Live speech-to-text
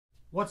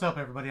What's up,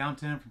 everybody? I'm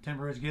Tim from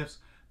Timber Ridge Gifts.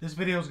 This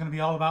video is going to be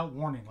all about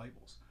warning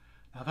labels.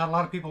 Now, I've had a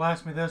lot of people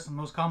ask me this, and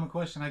the most common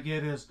question I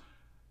get is,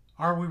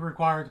 are we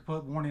required to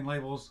put warning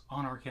labels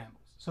on our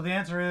candles? So the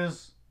answer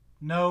is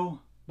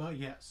no, but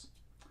yes.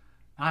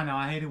 I know,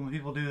 I hate it when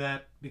people do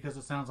that because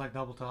it sounds like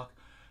double talk.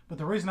 But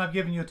the reason I've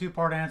given you a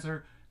two-part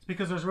answer is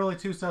because there's really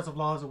two sets of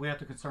laws that we have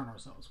to concern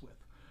ourselves with.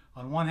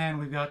 On one hand,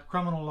 we've got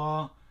criminal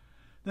law.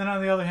 Then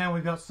on the other hand,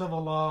 we've got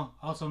civil law,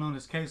 also known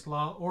as case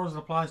law, or as it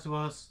applies to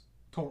us,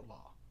 tort law.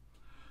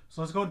 So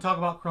let's go and talk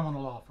about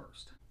criminal law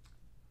first.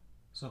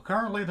 So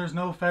currently there's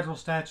no federal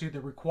statute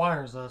that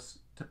requires us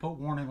to put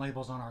warning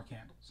labels on our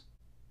candles.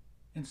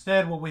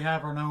 Instead, what we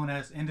have are known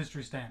as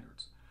industry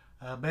standards.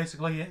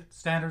 Basically,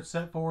 standards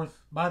set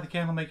forth by the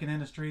candle making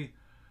industry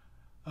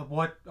of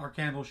what our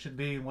candles should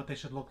be and what they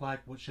should look like,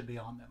 what should be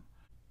on them.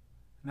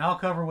 Now I'll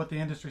cover what the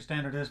industry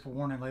standard is for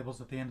warning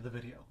labels at the end of the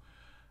video.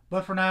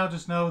 But for now,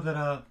 just know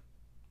that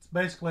it's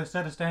basically a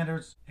set of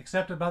standards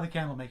accepted by the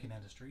candle making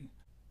industry.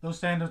 Those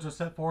standards are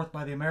set forth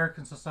by the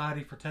American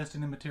Society for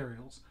Testing and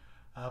Materials.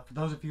 For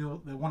those of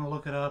you that want to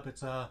look it up,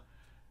 it's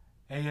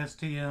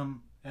ASTM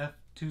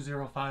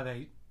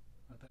F2058.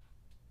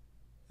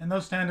 And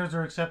those standards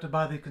are accepted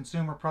by the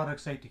Consumer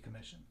Product Safety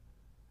Commission.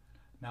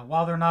 Now,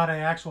 while they're not an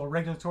actual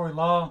regulatory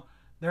law,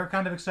 they're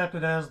kind of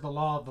accepted as the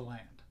law of the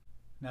land.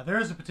 Now, there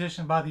is a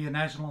petition by the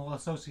National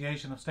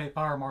Association of State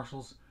Fire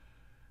Marshals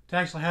to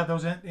actually have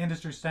those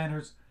industry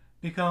standards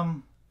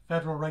become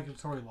federal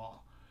regulatory law.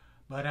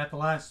 But at the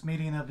last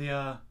meeting of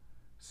the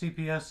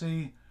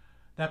CPSC,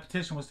 that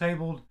petition was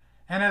tabled,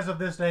 and as of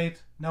this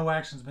date, no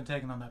action has been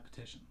taken on that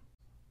petition.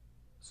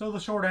 So the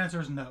short answer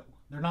is no.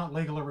 They're not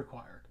legal or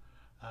required.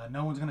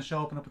 No one's going to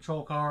show up in a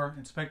patrol car,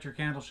 inspect your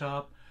candle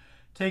shop,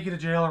 take you to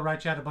jail, or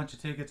write you out a bunch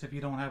of tickets if you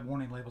don't have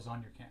warning labels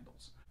on your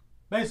candles.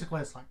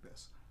 Basically, it's like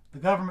this. The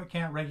government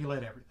can't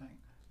regulate everything.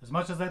 As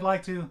much as they'd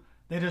like to,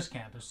 they just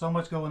can't. There's so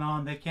much going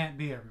on, they can't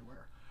be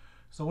everywhere.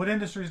 So what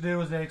industries do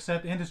is they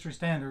accept industry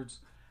standards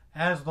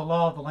as the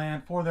law of the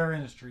land for their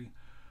industry,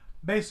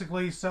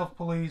 basically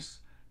self-police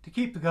to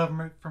keep the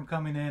government from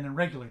coming in and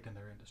regulating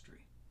their industry.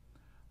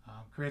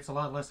 Creates a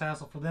lot less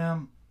hassle for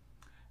them,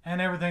 and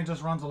everything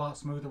just runs a lot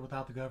smoother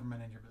without the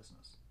government in your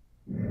business.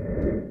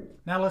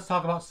 Now let's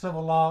talk about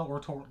civil law or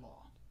tort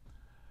law.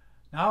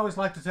 Now I always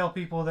like to tell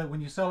people that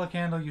when you sell a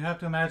candle, you have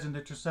to imagine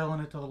that you're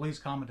selling it to the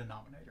least common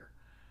denominator.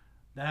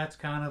 That's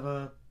kind of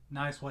a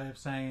nice way of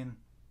saying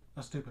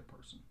a stupid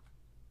person.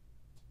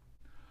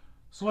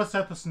 So let's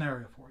set the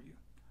scenario for you.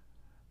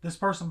 This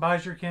person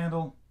buys your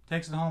candle,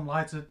 takes it home,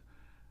 lights it,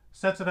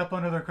 sets it up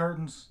under their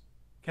curtains,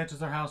 catches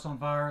their house on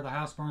fire, the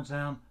house burns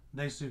down,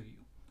 they sue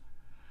you.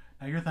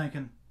 Now you're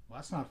thinking, well,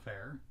 that's not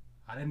fair.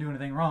 I didn't do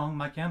anything wrong.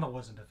 My candle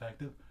wasn't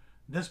defective.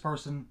 This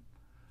person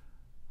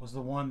was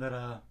the one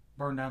that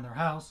burned down their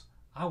house.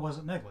 I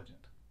wasn't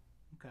negligent.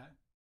 Okay.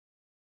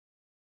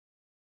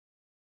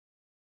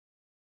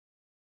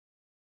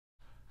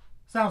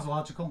 Sounds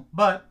logical,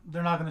 but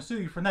they're not going to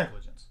sue you for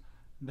negligence.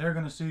 They're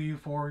going to sue you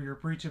for your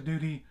breach of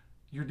duty,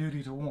 your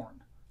duty to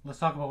warn. Let's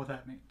talk about what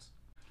that means.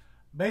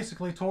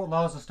 Basically, tort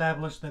laws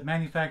establish that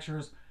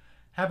manufacturers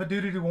have a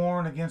duty to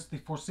warn against the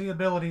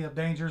foreseeability of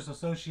dangers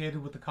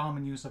associated with the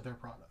common use of their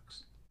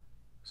products.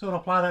 So to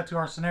apply that to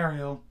our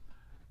scenario,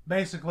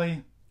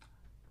 basically,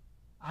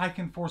 I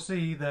can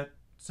foresee that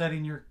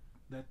setting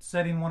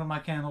one of my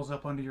candles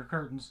up under your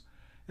curtains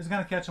is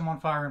going to catch them on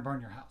fire and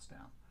burn your house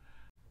down.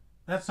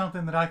 That's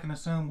something that I can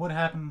assume would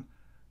happen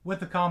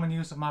with the common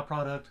use of my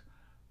product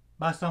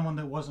by someone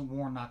that wasn't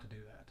warned not to do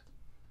that.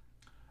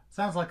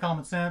 Sounds like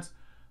common sense,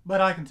 but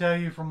I can tell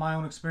you from my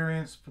own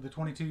experience, for the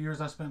 22 years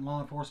I spent in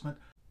law enforcement,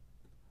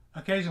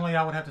 occasionally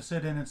I would have to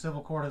sit in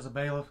civil court as a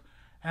bailiff,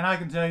 and I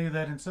can tell you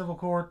that in civil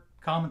court,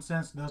 common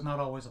sense does not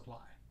always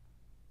apply.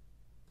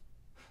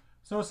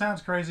 So it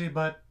sounds crazy,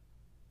 but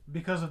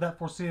because of that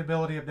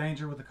foreseeability of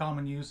danger with the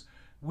common use,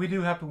 we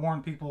do have to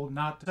warn people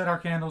not to set our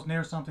candles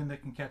near something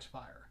that can catch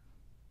fire.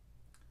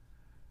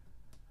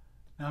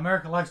 Now,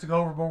 America likes to go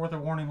overboard with their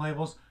warning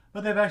labels,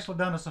 but they've actually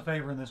done us a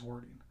favor in this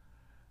wording.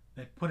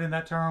 They put in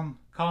that term,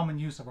 common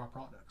use of our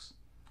products.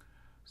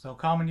 So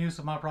common use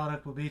of my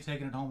product would be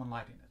taking it home and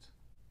lighting it.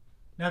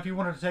 Now, if you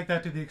wanted to take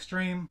that to the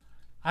extreme,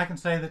 I can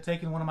say that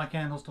taking one of my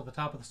candles to the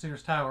top of the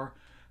Sears Tower,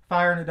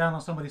 firing it down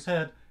on somebody's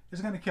head,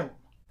 is going to kill them.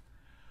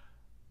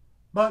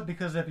 But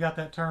because they've got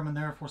that term in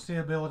there,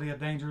 foreseeability of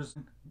dangers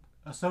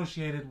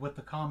associated with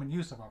the common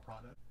use of our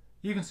product,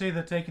 you can see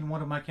that taking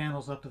one of my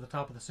candles up to the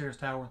top of the Sears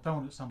Tower and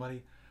throwing it at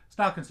somebody is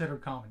not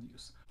considered common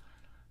use.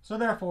 So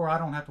therefore, I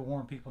don't have to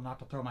warn people not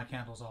to throw my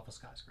candles off of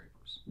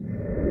skyscrapers.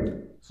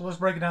 So let's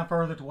break it down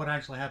further to what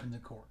actually happens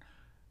in court.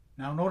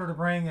 Now, in order to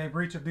bring a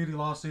breach of duty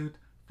lawsuit,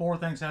 4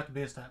 things have to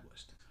be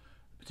established.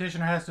 The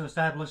petitioner has to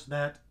establish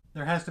that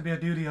there has to be a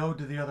duty owed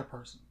to the other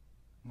person.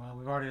 Well,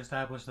 we've already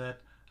established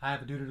that I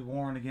have a duty to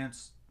warn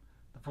against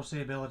the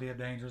foreseeability of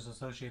dangers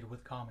associated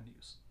with common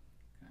use.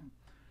 Okay.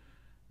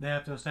 They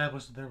have to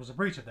establish that there was a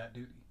breach of that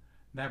duty.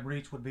 That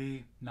breach would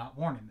be not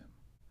warning them.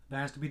 There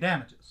has to be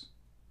damages.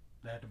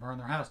 They have to burn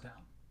their house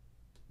down,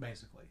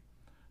 basically.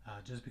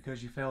 Just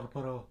because you fail to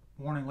put a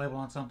warning label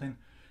on something,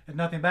 if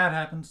nothing bad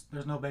happens,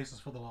 there's no basis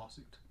for the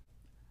lawsuit.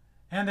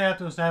 And they have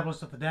to establish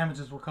that the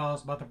damages were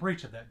caused by the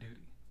breach of that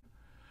duty.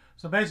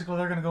 So basically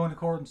they're going to go into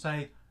court and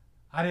say,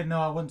 I didn't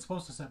know I wasn't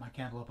supposed to set my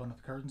candle up under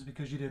the curtains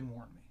because you didn't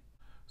warn me.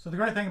 So the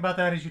great thing about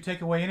that is you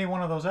take away any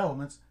one of those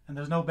elements and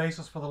there's no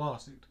basis for the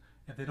lawsuit.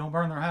 If they don't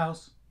burn their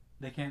house,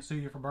 they can't sue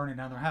you for burning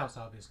down their house,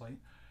 obviously.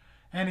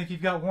 And if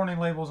you've got warning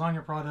labels on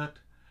your product,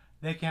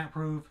 they can't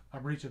prove a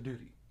breach of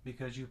duty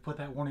because you put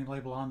that warning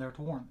label on there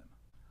to warn them.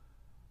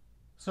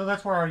 So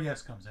that's where our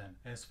yes comes in.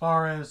 As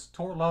far as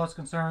tort law is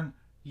concerned,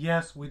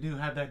 yes, we do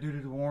have that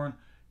duty to warn.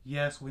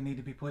 Yes, we need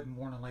to be putting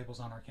warning labels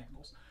on our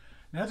candles.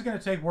 Now it's going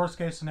to take worst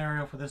case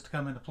scenario for this to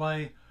come into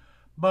play,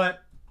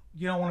 but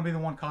you don't want to be the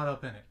one caught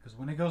up in it because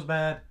when it goes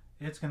bad,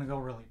 it's going to go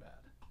really bad.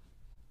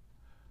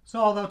 So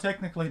although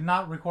technically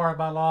not required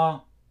by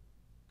law,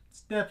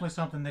 it's definitely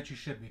something that you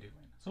should be doing.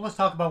 So let's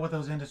talk about what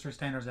those industry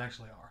standards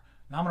actually are.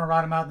 Now I'm going to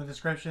write them out in the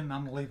description.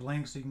 I'm going to leave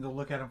links so you can go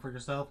look at them for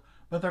yourself,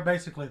 but they're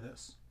basically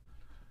this.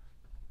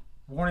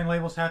 Warning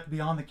labels have to be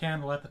on the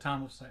candle at the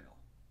time of sale.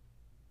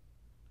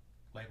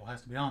 Label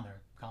has to be on there.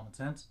 Common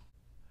sense.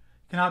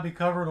 Cannot be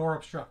covered or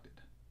obstructed.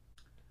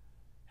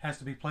 Has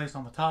to be placed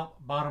on the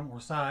top, bottom, or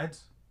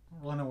sides. I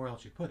don't really know where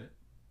else you put it.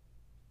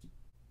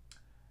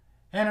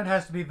 And it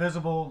has to be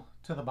visible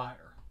to the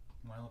buyer.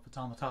 Well, if it's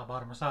on the top,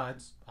 bottom, or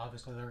sides,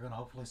 obviously they're going to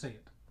hopefully see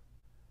it.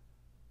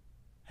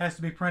 Has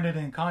to be printed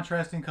in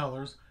contrasting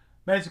colors.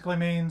 Basically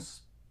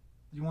means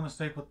you want to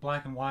stick with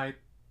black and white,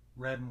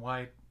 red and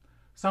white,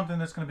 something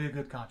that's going to be a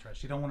good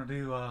contrast. You don't want to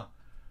do a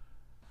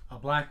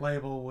black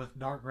label with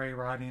dark gray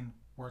writing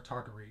where it's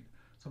hard to read.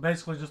 So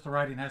basically just the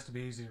writing has to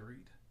be easy to read.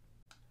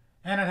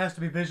 And it has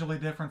to be visually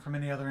different from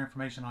any other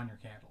information on your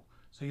candle.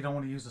 So you don't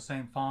want to use the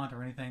same font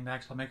or anything to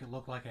actually make it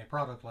look like a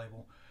product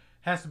label.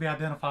 It has to be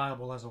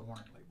identifiable as a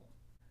warning label.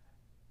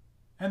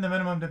 And the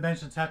minimum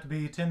dimensions have to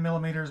be 10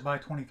 millimeters by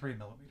 23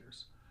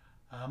 millimeters.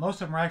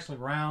 Most of them are actually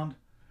round.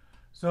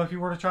 So if you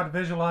were to try to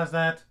visualize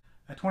that,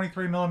 a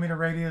 23 millimeter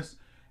radius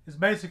is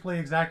basically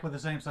exactly the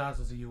same size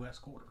as a US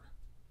quarter.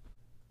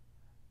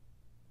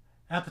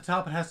 At the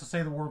top it has to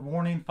say the word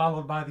warning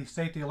followed by the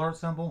safety alert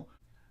symbol,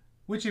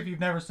 which if you've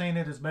never seen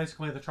it is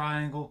basically the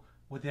triangle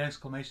with the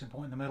exclamation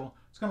point in the middle.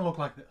 It's going to look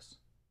like this.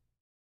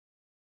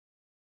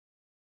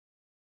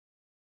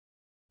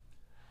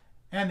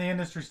 And the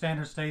industry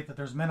standards state that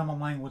there's minimum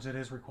language that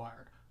is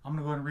required. I'm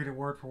going to go ahead and read it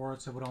word for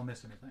word so we don't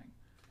miss anything.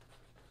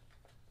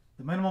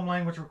 The minimum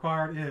language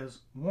required is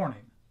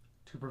warning.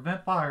 To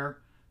prevent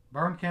fire,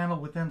 burn candle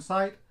within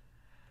sight,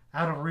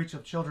 out of reach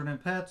of children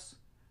and pets,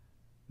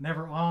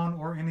 never on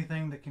or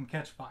anything that can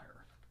catch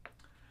fire.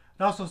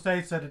 It also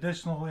states that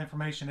additional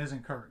information is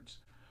encouraged.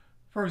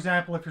 For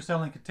example, if you're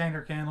selling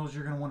container candles,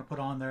 you're going to want to put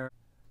on there,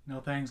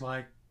 things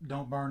like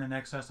don't burn in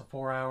excess of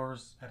 4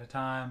 hours at a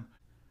time,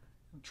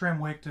 trim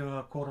wick to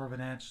 1/4 of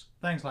an inch,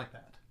 things like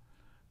that.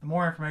 The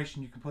more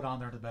information you can put on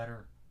there, the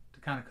better to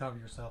kind of cover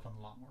yourself in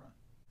the long run.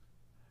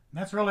 And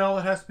that's really all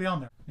that has to be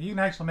on there. You can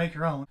actually make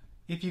your own.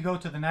 If you go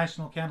to the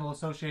National Candle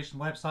Association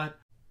website,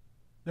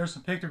 there's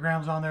some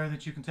pictograms on there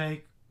that you can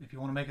take if you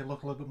want to make it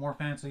look a little bit more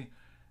fancy.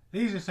 The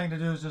easiest thing to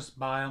do is just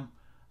buy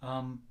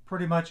them.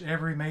 Pretty much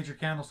every major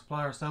candle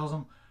supplier sells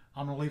them.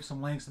 I'm going to leave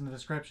some links in the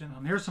description.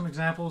 Here's some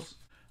examples.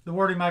 The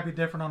wording might be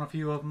different on a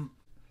few of them.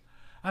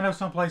 I know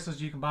some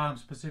places you can buy them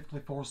specifically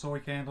for soy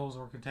candles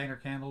or container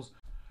candles,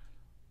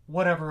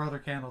 whatever other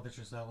candle that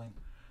you're selling.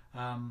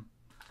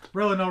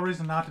 Really no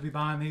reason not to be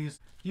buying these.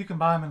 You can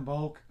buy them in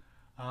bulk.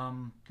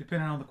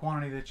 Depending on the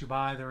quantity that you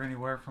buy, they're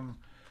anywhere from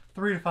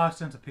 3 to 5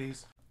 cents a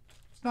piece.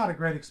 It's not a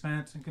great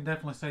expense and can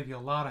definitely save you a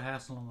lot of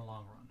hassle in the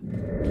long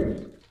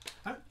run.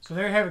 Right, so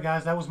there you have it,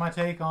 guys. That was my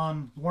take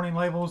on warning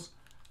labels.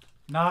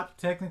 Not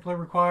technically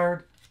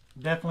required.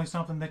 Definitely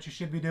something that you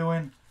should be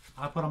doing.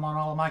 I put them on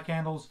all of my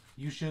candles.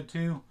 You should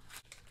too.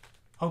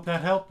 Hope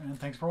that helped, and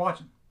thanks for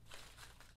watching.